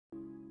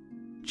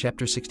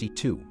chapter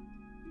 62.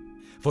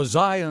 For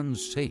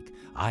Zion's sake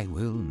I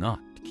will not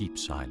keep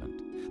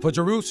silent. For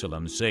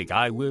Jerusalem's sake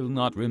I will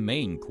not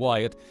remain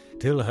quiet,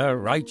 till her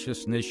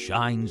righteousness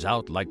shines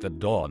out like the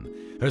dawn,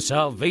 her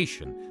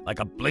salvation like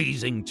a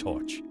blazing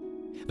torch.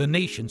 The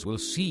nations will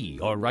see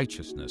your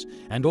righteousness,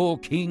 and all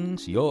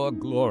kings your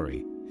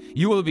glory.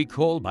 You will be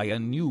called by a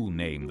new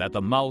name that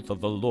the mouth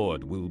of the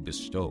Lord will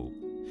bestow.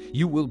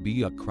 You will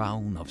be a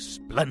crown of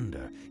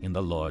splendor in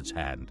the Lord's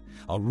hand,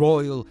 a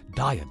royal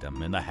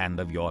diadem in the hand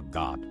of your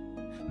God.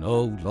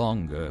 No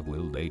longer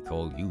will they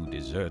call you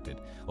deserted,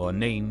 or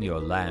name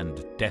your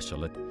land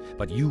desolate,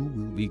 but you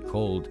will be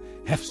called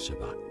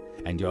Hephzibah,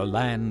 and your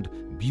land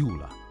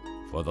Beulah.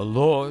 For the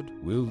Lord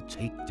will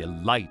take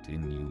delight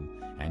in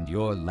you, and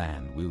your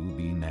land will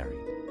be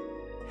married.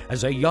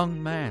 As a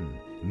young man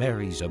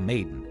marries a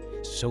maiden,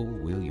 so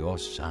will your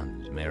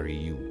sons marry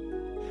you.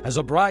 As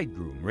a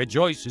bridegroom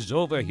rejoices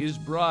over his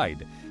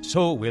bride,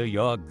 so will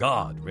your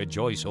God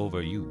rejoice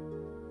over you.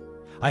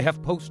 I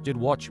have posted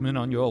watchmen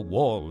on your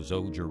walls,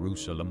 O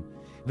Jerusalem.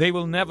 They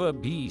will never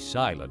be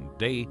silent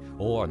day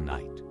or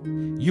night.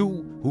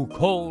 You who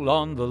call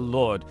on the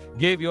Lord,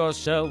 give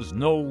yourselves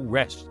no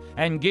rest,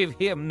 and give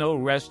him no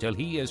rest till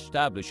he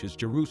establishes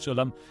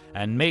Jerusalem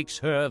and makes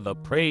her the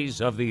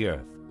praise of the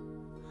earth.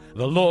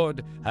 The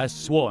Lord has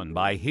sworn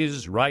by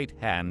his right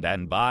hand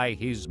and by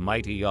his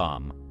mighty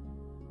arm.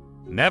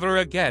 Never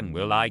again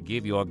will I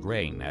give your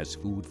grain as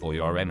food for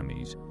your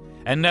enemies,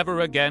 and never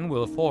again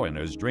will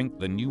foreigners drink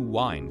the new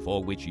wine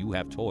for which you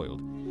have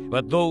toiled.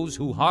 But those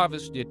who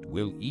harvest it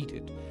will eat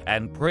it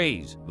and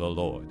praise the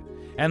Lord,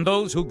 and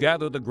those who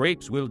gather the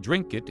grapes will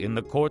drink it in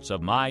the courts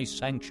of my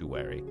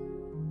sanctuary.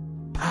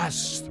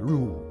 Pass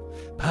through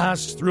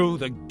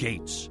the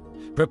gates.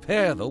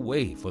 Prepare the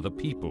way for the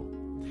people.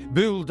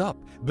 Build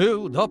up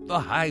the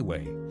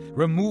highway.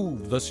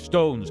 Remove the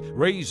stones.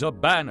 Raise a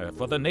banner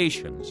for the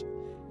nations.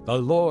 The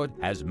Lord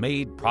has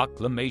made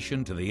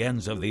proclamation to the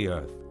ends of the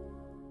earth.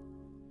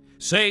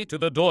 Say to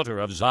the daughter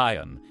of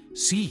Zion,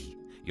 see,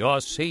 your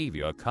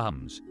Savior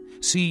comes.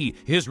 See,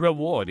 his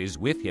reward is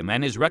with him,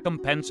 and his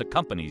recompense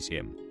accompanies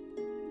him.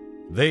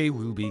 They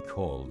will be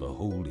called the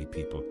holy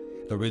people,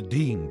 the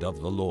redeemed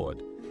of the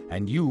Lord,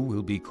 and you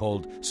will be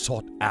called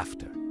sought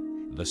after,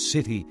 the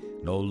city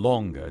no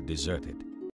longer deserted.